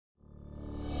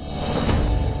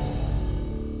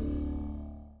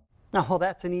Oh,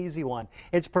 that's an easy one.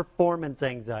 It's performance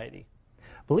anxiety.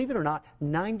 Believe it or not,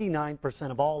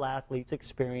 99% of all athletes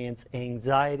experience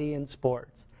anxiety in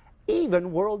sports,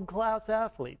 even world-class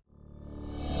athletes.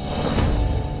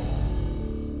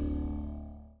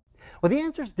 Well, the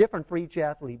answer is different for each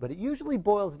athlete, but it usually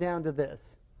boils down to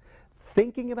this: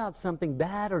 thinking about something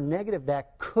bad or negative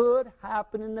that could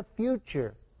happen in the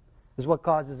future is what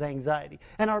causes anxiety.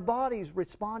 And our bodies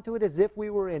respond to it as if we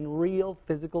were in real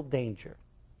physical danger.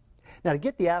 Now, to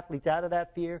get the athletes out of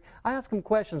that fear, I ask them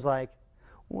questions like,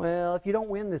 well, if you don't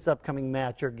win this upcoming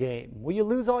match or game, will you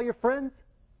lose all your friends?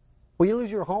 Will you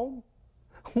lose your home?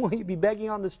 Will you be begging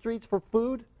on the streets for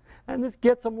food? And this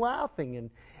gets them laughing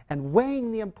and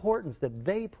weighing the importance that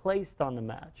they placed on the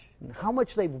match and how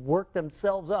much they've worked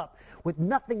themselves up with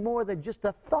nothing more than just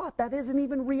a thought that isn't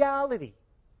even reality.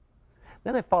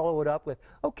 Then I follow it up with,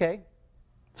 okay,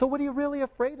 so what are you really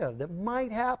afraid of that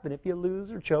might happen if you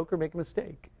lose or choke or make a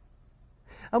mistake?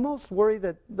 I'm most worried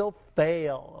that they'll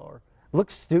fail or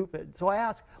look stupid. So I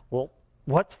ask, well,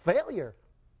 what's failure?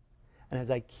 And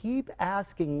as I keep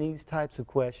asking these types of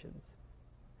questions,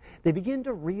 they begin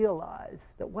to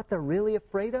realize that what they're really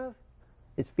afraid of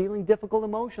is feeling difficult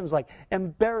emotions like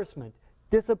embarrassment,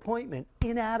 disappointment,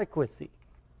 inadequacy.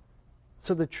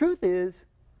 So the truth is,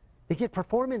 they get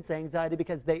performance anxiety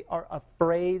because they are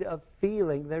afraid of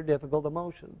feeling their difficult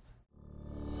emotions.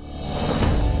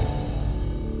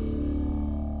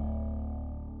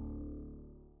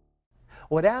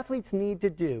 What athletes need to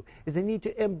do is they need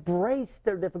to embrace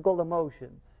their difficult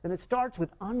emotions. And it starts with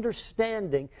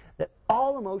understanding that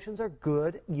all emotions are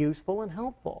good, useful, and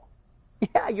helpful.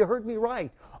 Yeah, you heard me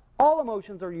right. All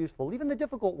emotions are useful, even the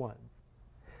difficult ones.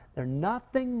 They're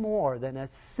nothing more than a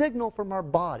signal from our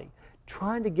body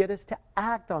trying to get us to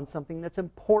act on something that's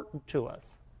important to us.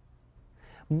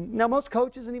 Now, most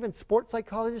coaches and even sports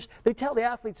psychologists, they tell the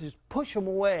athletes to just push them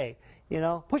away.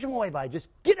 Push them away by just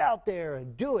get out there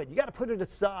and do it. You got to put it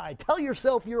aside. Tell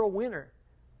yourself you're a winner.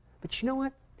 But you know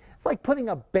what? It's like putting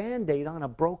a Band-Aid on a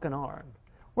broken arm.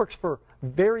 Works for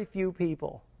very few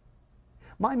people.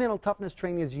 My mental toughness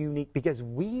training is unique because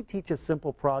we teach a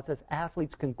simple process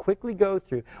athletes can quickly go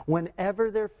through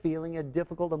whenever they're feeling a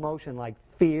difficult emotion like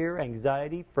fear,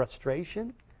 anxiety,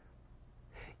 frustration.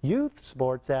 Youth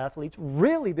sports athletes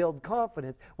really build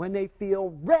confidence when they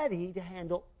feel ready to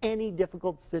handle any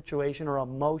difficult situation or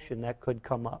emotion that could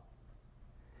come up.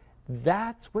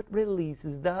 That's what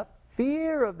releases the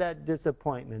fear of that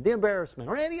disappointment, the embarrassment,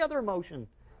 or any other emotion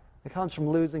that comes from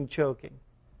losing, choking.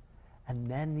 And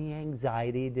then the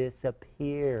anxiety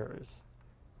disappears.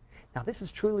 Now, this is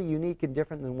truly unique and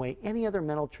different than the way any other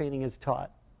mental training is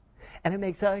taught. And it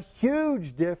makes a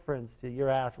huge difference to your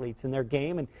athletes in their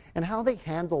game and how they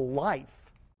handle life.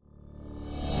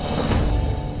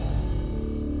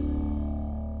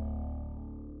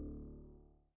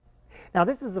 Now,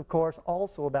 this is, of course,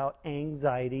 also about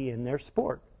anxiety in their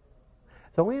sport.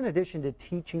 So in addition to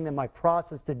teaching them my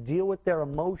process to deal with their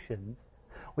emotions,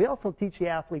 we also teach the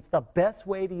athletes the best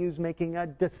way to use making a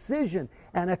decision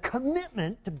and a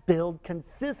commitment to build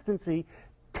consistency,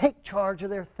 take charge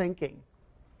of their thinking.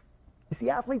 You see,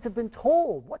 athletes have been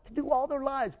told what to do all their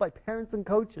lives by parents and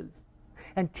coaches.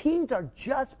 And teens are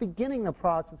just beginning the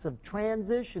process of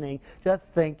transitioning to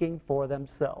thinking for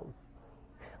themselves.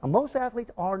 And most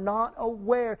athletes are not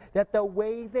aware that the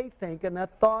way they think and the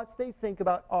thoughts they think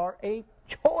about are a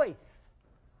choice.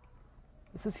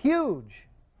 This is huge.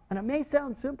 And it may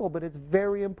sound simple, but it's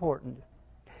very important.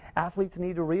 Athletes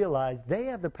need to realize they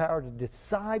have the power to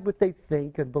decide what they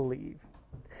think and believe.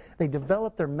 They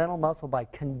develop their mental muscle by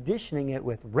conditioning it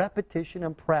with repetition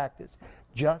and practice,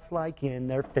 just like in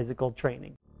their physical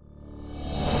training.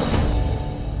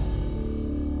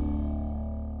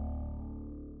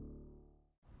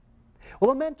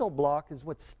 Well, a mental block is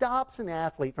what stops an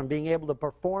athlete from being able to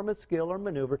perform a skill or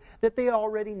maneuver that they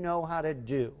already know how to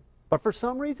do, but for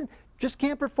some reason just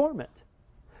can't perform it.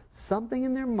 Something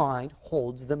in their mind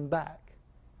holds them back.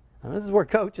 And this is where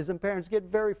coaches and parents get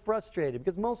very frustrated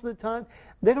because most of the time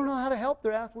they don't know how to help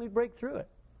their athlete break through it.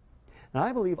 And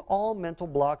I believe all mental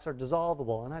blocks are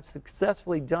dissolvable, and I've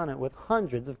successfully done it with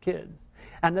hundreds of kids.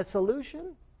 And the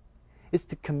solution is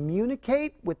to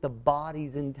communicate with the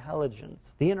body's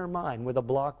intelligence, the inner mind where the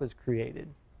block was created.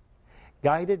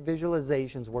 Guided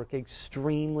visualizations work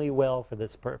extremely well for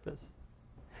this purpose.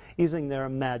 Using their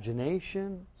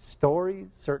imagination, stories,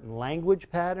 certain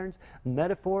language patterns,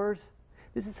 metaphors,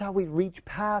 this is how we reach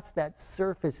past that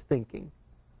surface thinking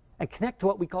and connect to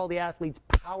what we call the athlete's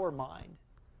power mind.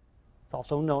 It's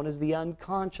also known as the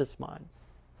unconscious mind.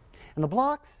 And the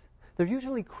blocks, they're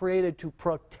usually created to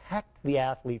protect the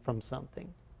athlete from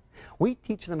something. We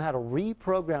teach them how to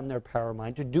reprogram their power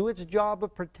mind to do its job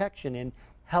of protection in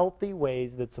healthy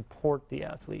ways that support the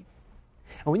athlete.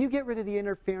 And when you get rid of the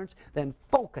interference, then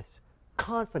focus,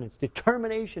 confidence,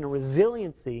 determination, and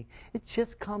resiliency, it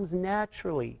just comes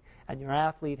naturally, and your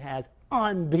athlete has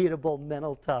unbeatable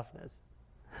mental toughness.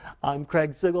 I'm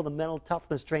Craig Sigl, the mental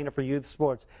toughness trainer for youth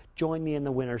sports. Join me in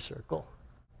the winner's circle.